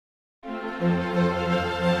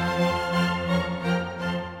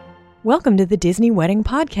Welcome to the Disney Wedding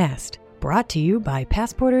Podcast, brought to you by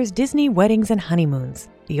Passporter's Disney Weddings and Honeymoons,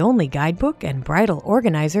 the only guidebook and bridal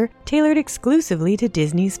organizer tailored exclusively to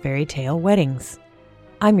Disney's fairy tale weddings.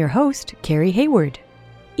 I'm your host, Carrie Hayward.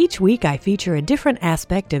 Each week I feature a different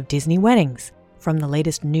aspect of Disney weddings, from the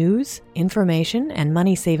latest news, information, and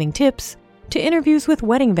money-saving tips, to interviews with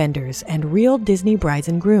wedding vendors and real Disney brides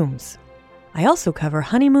and grooms. I also cover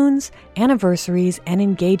honeymoons, anniversaries, and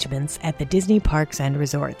engagements at the Disney parks and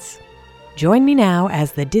resorts. Join me now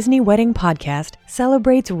as the Disney Wedding Podcast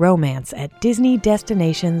celebrates romance at Disney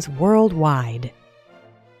destinations worldwide.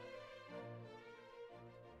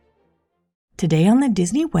 Today on the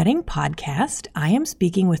Disney Wedding Podcast, I am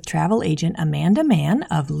speaking with travel agent Amanda Mann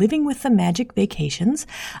of Living with the Magic Vacations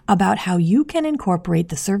about how you can incorporate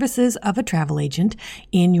the services of a travel agent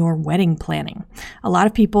in your wedding planning. A lot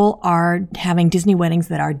of people are having Disney weddings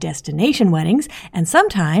that are destination weddings, and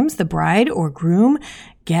sometimes the bride or groom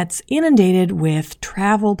gets inundated with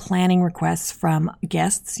travel planning requests from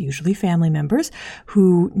guests, usually family members,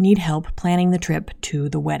 who need help planning the trip to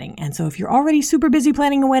the wedding. And so if you're already super busy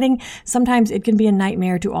planning a wedding, sometimes it can be a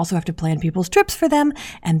nightmare to also have to plan people's trips for them.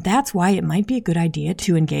 And that's why it might be a good idea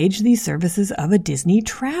to engage these services of a Disney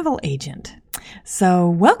travel agent. So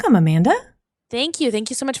welcome, Amanda. Thank you.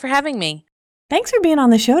 Thank you so much for having me. Thanks for being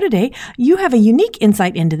on the show today. You have a unique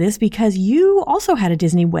insight into this because you also had a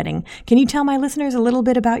Disney wedding. Can you tell my listeners a little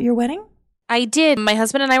bit about your wedding? I did. My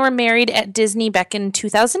husband and I were married at Disney back in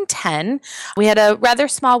 2010. We had a rather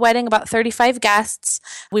small wedding, about 35 guests.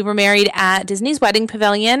 We were married at Disney's Wedding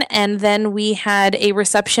Pavilion, and then we had a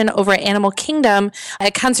reception over at Animal Kingdom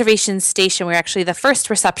at Conservation Station. We were actually the first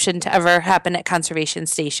reception to ever happen at Conservation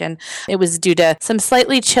Station. It was due to some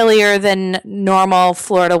slightly chillier than normal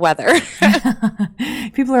Florida weather.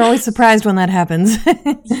 People are always surprised when that happens.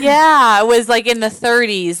 Yeah, it was like in the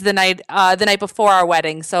 30s the night before our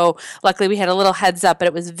wedding. So luckily we had a little heads up, but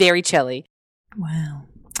it was very chilly. Wow.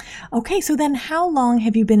 Okay, so then how long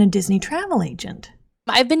have you been a Disney travel agent?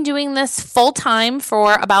 I've been doing this full time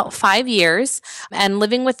for about 5 years, and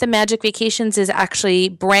Living with the Magic Vacations is actually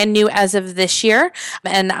brand new as of this year,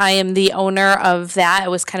 and I am the owner of that. It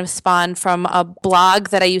was kind of spawned from a blog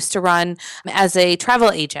that I used to run as a travel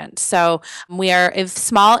agent. So we are a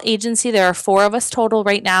small agency. There are 4 of us total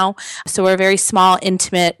right now, so we're a very small,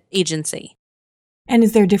 intimate agency. And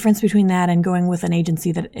is there a difference between that and going with an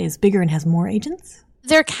agency that is bigger and has more agents?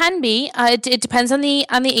 There can be. It depends on the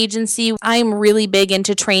agency. I'm really big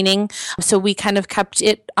into training, so we kind of kept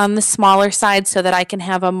it on the smaller side so that I can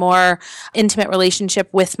have a more intimate relationship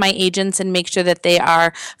with my agents and make sure that they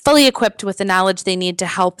are fully equipped with the knowledge they need to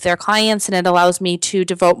help their clients, and it allows me to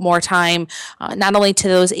devote more time not only to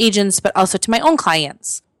those agents but also to my own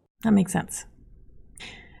clients. That makes sense.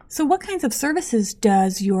 So what kinds of services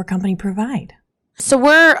does your company provide? So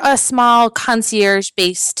we're a small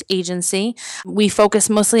concierge-based agency. We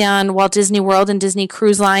focus mostly on Walt Disney World and Disney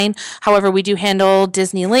Cruise Line. However, we do handle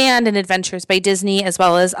Disneyland and Adventures by Disney, as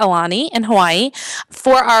well as Aulani in Hawaii.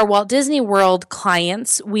 For our Walt Disney World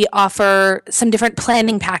clients, we offer some different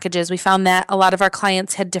planning packages. We found that a lot of our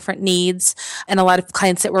clients had different needs, and a lot of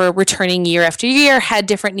clients that were returning year after year had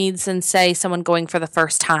different needs than, say, someone going for the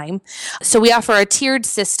first time. So we offer a tiered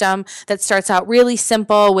system that starts out really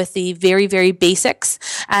simple with the very, very basic,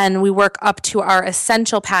 and we work up to our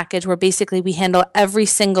essential package where basically we handle every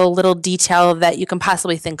single little detail that you can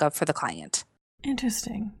possibly think of for the client.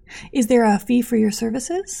 Interesting. Is there a fee for your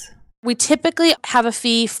services? We typically have a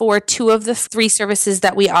fee for 2 of the 3 services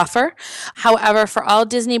that we offer. However, for all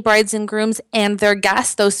Disney brides and grooms and their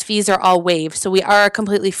guests, those fees are all waived. So we are a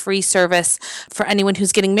completely free service for anyone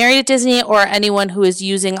who's getting married at Disney or anyone who is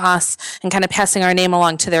using us and kind of passing our name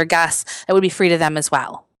along to their guests. It would be free to them as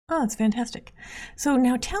well. Oh, that's fantastic. So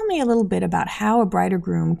now tell me a little bit about how a bride or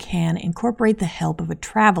groom can incorporate the help of a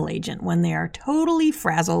travel agent when they are totally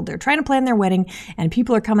frazzled. They're trying to plan their wedding and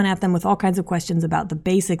people are coming at them with all kinds of questions about the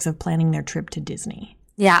basics of planning their trip to Disney.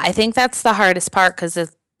 Yeah, I think that's the hardest part because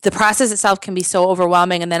the process itself can be so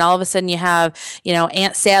overwhelming. And then all of a sudden you have,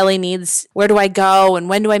 Aunt Sally needs, where do I go? And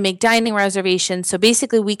when do I make dining reservations? So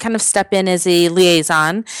basically we kind of step in as a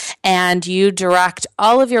liaison and you direct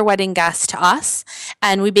all of your wedding guests to us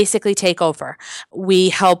and we basically take over. We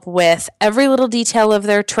help with every little detail of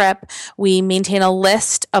their trip. We maintain a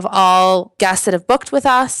list of all guests that have booked with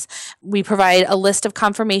us. We provide a list of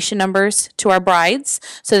confirmation numbers to our brides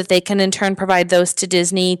so that they can in turn provide those to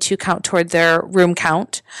Disney to count toward their room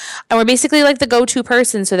count. And we're basically like the go-to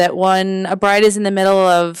person so that when a bride is in the middle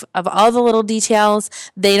of all the little details,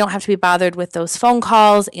 they don't have to be bothered with those phone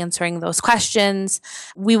calls, answering those questions.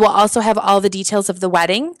 We will also have all the details of the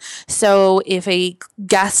wedding. So if a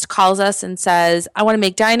guest calls us and says, I want to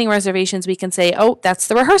make dining reservations, we can say, oh, that's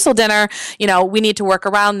the rehearsal dinner. We need to work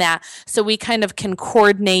around that. So we kind of can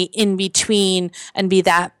coordinate in between and be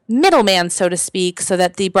that middleman, so to speak, so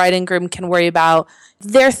that the bride and groom can worry about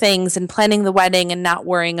their things and planning the wedding and not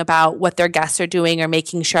worrying about what their guests are doing or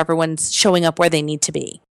making sure everyone's showing up where they need to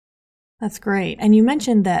be. That's great. And you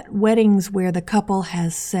mentioned that weddings where the couple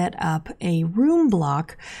has set up a room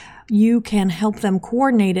block, you can help them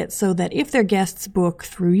coordinate it so that if their guests book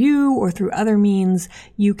through you or through other means,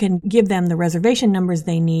 you can give them the reservation numbers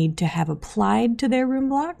they need to have applied to their room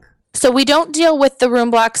block? So we don't deal with the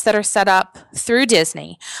room blocks that are set up through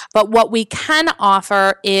Disney, but what we can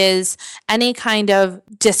offer is any kind of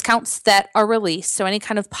discounts that are released. So any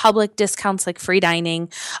kind of public discounts like free dining,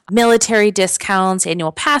 military discounts,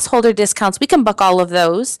 annual pass holder discounts, we can book all of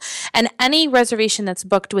those. And any reservation that's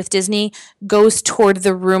booked with Disney goes toward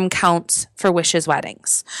the room counts for Wishes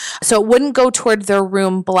Weddings. So it wouldn't go toward their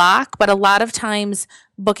room block, but a lot of times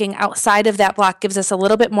booking outside of that block gives us a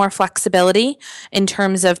little bit more flexibility in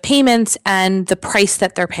terms of payments and the price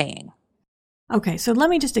that they're paying. Okay, so let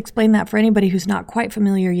me just explain that for anybody who's not quite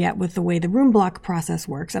familiar yet with the way the room block process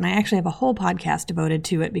works. And I actually have a whole podcast devoted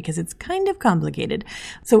to it because it's kind of complicated.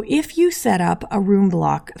 So if you set up a room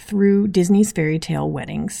block through Disney's Fairy Tale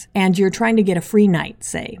Weddings and you're trying to get a free night,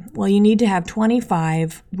 say, well, you need to have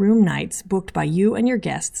 25 room nights booked by you and your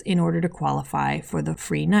guests in order to qualify for the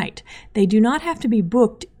free night. They do not have to be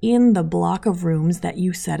booked in the block of rooms that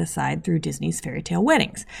you set aside through Disney's Fairy Tale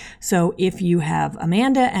Weddings. So if you have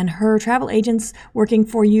Amanda and her travel agents working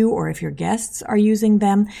for you, or if your guests are using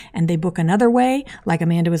them and they book another way, like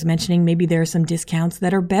Amanda was mentioning, maybe there are some discounts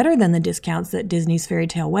that are better than the discounts that Disney's Fairy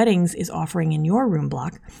Tale Weddings is offering in your room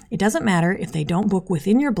block. It doesn't matter if they don't book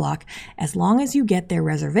within your block, as long as you get their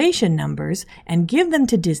reservation numbers and give them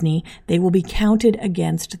to Disney, they will be counted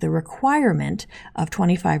against the requirement of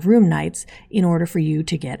 25 room nights in order for you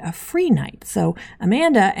to get a free night. So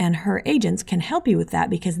Amanda and her agents can help you with that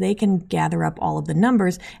because they can gather up all of the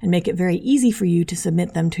numbers and make it very easy for you to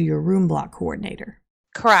submit them to your room block coordinator.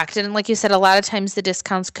 Correct. And like you said, a lot of times the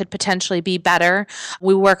discounts could potentially be better.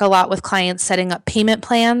 We work a lot with clients setting up payment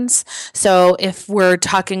plans. So if we're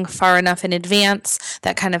talking far enough in advance,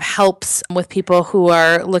 that kind of helps with people who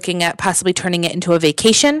are looking at possibly turning it into a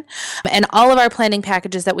vacation. And all of our planning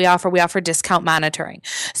packages that we offer discount monitoring.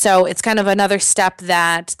 So it's kind of another step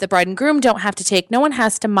that the bride and groom don't have to take. No one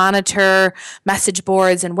has to monitor message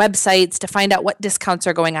boards and websites to find out what discounts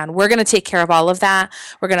are going on. We're going to take care of all of that.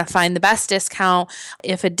 We're going to find the best discount.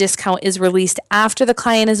 If a discount is released after the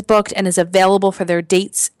client is booked and is available for their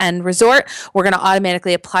dates and resort, we're going to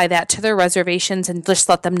automatically apply that to their reservations and just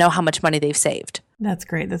let them know how much money they've saved. That's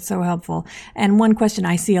great. That's so helpful. And one question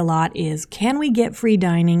I see a lot is, can we get free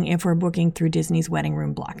dining if we're booking through Disney's wedding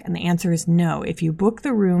room block? And the answer is no. If you book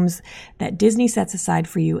the rooms that Disney sets aside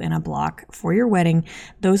for you in a block for your wedding,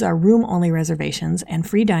 those are room-only reservations, and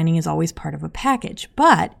free dining is always part of a package.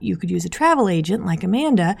 But you could use a travel agent like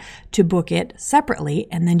Amanda to book it separately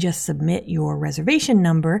and then just submit your reservation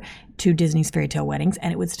number to Disney's Fairy Tale Weddings,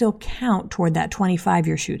 and it would still count toward that 25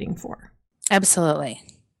 you're shooting for. Absolutely.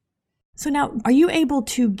 So now, are you able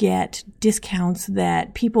to get discounts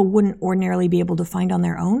that people wouldn't ordinarily be able to find on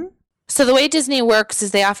their own? So the way Disney works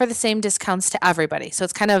is they offer the same discounts to everybody. So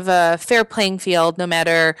it's kind of a fair playing field no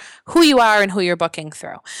matter who you are and who you're booking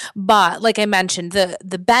through. But like I mentioned,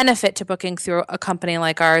 the benefit to booking through a company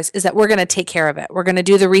like ours is that we're going to take care of it. We're going to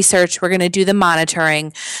do the research. We're going to do the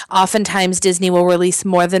monitoring. Oftentimes Disney will release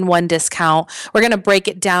more than one discount. We're going to break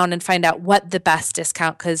it down and find out what the best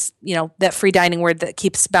discount, because that free dining word that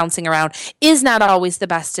keeps bouncing around is not always the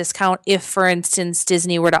best discount if, for instance,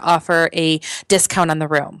 Disney were to offer a discount on the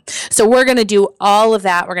room. So we're going to do all of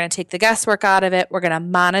that. We're going to take the guesswork out of it. We're going to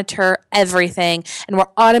monitor everything, and we're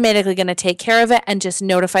automatically going to take care of it and just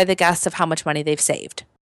notify the guests of how much money they've saved.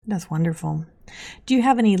 That's wonderful. Do you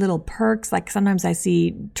have any little perks? Like sometimes I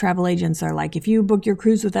see travel agents are like, if you book your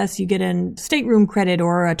cruise with us, you get a stateroom credit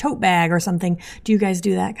or a tote bag or something. Do you guys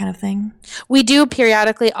do that kind of thing? We do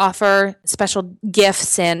periodically offer special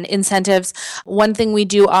gifts and incentives. One thing we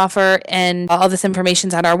do offer, and all this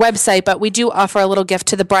information's on our website, but we do offer a little gift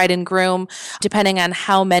to the bride and groom, depending on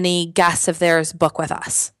how many guests of theirs book with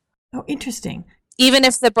us. Oh, interesting. Even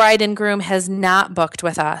if the bride and groom has not booked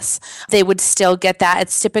with us, they would still get that.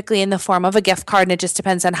 It's typically in the form of a gift card, and it just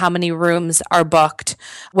depends on how many rooms are booked,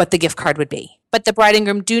 what the gift card would be. But the bride and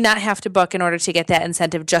groom do not have to book in order to get that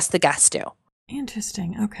incentive, just the guests do.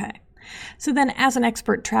 Interesting. Okay. So then, as an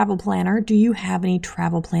expert travel planner, do you have any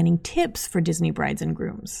travel planning tips for Disney brides and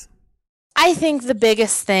grooms? I think the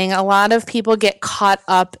biggest thing, a lot of people get caught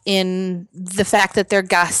up in the fact that their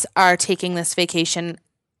guests are taking this vacation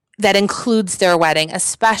that includes their wedding,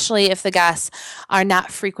 especially if the guests are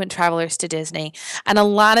not frequent travelers to Disney. And a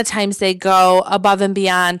lot of times they go above and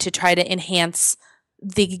beyond to try to enhance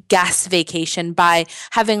the guest vacation by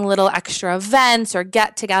having little extra events or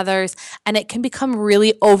get-togethers, and it can become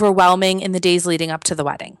really overwhelming in the days leading up to the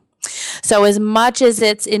wedding. So as much as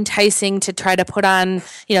it's enticing to try to put on,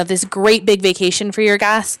 this great big vacation for your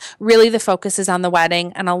guests, really the focus is on the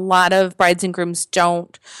wedding. And a lot of brides and grooms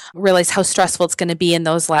don't realize how stressful it's going to be in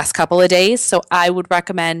those last couple of days. So I would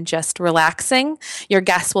recommend just relaxing. Your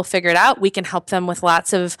guests will figure it out. We can help them with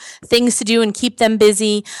lots of things to do and keep them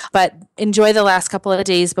busy, but enjoy the last couple of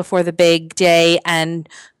days before the big day, and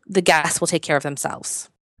the guests will take care of themselves.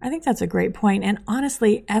 I think that's a great point. And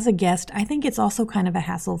honestly, as a guest, I think it's also kind of a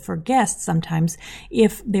hassle for guests sometimes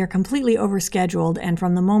if they're completely overscheduled. And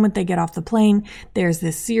from the moment they get off the plane, there's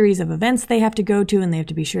this series of events they have to go to, and they have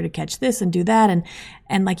to be sure to catch this and do that.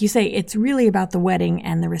 And like you say, it's really about the wedding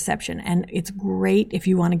and the reception. And it's great if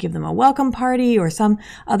you want to give them a welcome party or some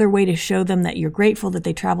other way to show them that you're grateful that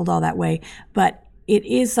they traveled all that way. But it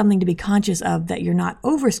is something to be conscious of, that you're not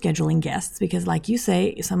overscheduling guests, because like you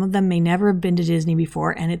say, some of them may never have been to Disney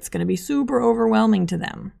before, and it's going to be super overwhelming to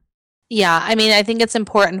them. Yeah, I think it's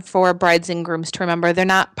important for brides and grooms to remember they're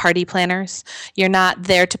not party planners. You're not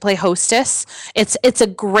there to play hostess. It's a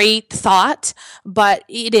great thought, but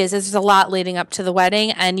there's a lot leading up to the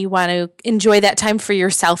wedding, and you want to enjoy that time for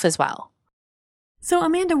yourself as well. So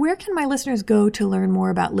Amanda, where can my listeners go to learn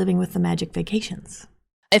more about Living with the Magic Vacations?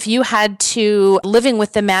 If you head to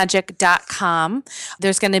livingwiththemagic.com,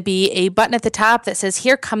 there's going to be a button at the top that says,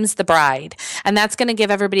 "Here Comes the Bride." And that's going to give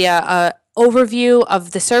everybody a overview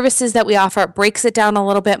of the services that we offer. It breaks it down a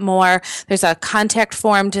little bit more. There's a contact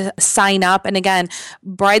form to sign up. And again,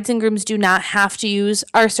 brides and grooms do not have to use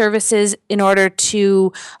our services in order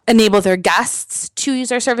to enable their guests to use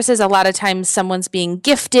our services. A lot of times someone's being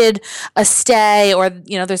gifted a stay, or,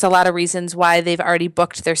 there's a lot of reasons why they've already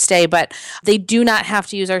booked their stay, but they do not have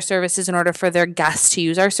to use our services in order for their guests to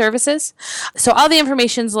use our services. So all the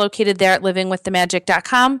information is located there at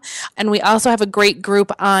livingwiththemagic.com. And we also have a great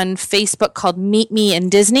group on Facebook called Meet Me in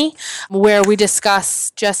Disney, where we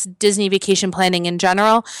discuss just Disney vacation planning in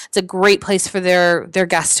general. It's a great place for their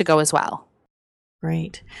guests to go as well.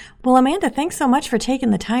 Great. Well, Amanda, thanks so much for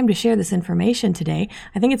taking the time to share this information today.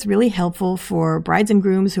 I think it's really helpful for brides and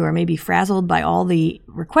grooms who are maybe frazzled by all the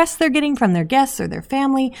requests they're getting from their guests or their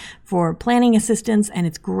family for planning assistance, and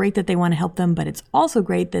it's great that they want to help them, but it's also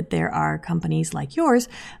great that there are companies like yours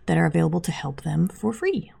that are available to help them for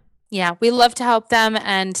free. Yeah, we love to help them,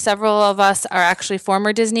 and several of us are actually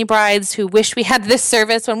former Disney brides who wish we had this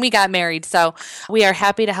service when we got married, so we are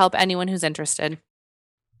happy to help anyone who's interested.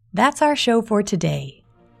 That's our show for today.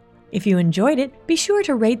 If you enjoyed it, be sure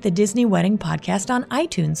to rate the Disney Wedding Podcast on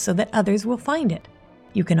iTunes so that others will find it.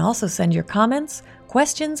 You can also send your comments,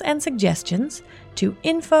 questions, and suggestions to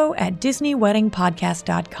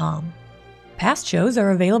info@disneyweddingpodcast.com. Past shows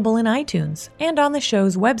are available in iTunes and on the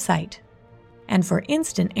show's website. And for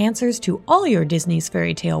instant answers to all your Disney's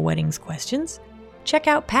Fairy Tale Weddings questions, check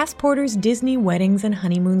out Passporter's Disney Weddings and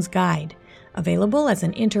Honeymoons Guide, available as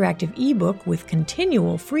an interactive ebook with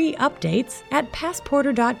continual free updates at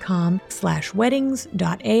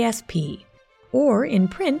passporter.com/weddings.asp, or in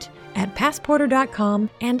print at passporter.com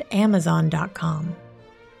and amazon.com.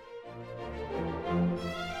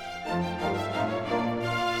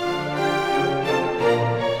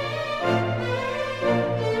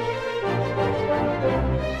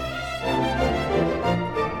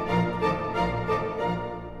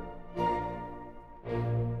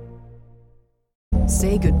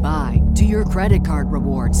 Say goodbye to your credit card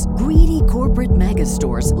rewards. Greedy corporate mega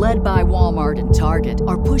stores, led by Walmart and Target,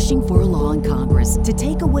 are pushing for a law in Congress to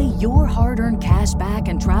take away your hard-earned cash back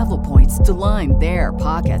and travel points to line their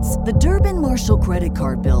pockets. The Durbin-Marshall credit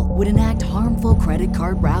card bill would enact harmful credit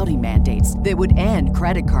card routing mandates that would end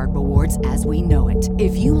credit card rewards as we know it.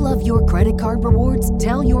 If you love your credit card rewards,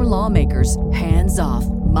 tell your lawmakers, hands off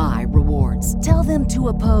my rewards. Tell them to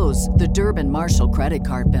oppose the Durbin-Marshall credit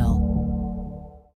card bill.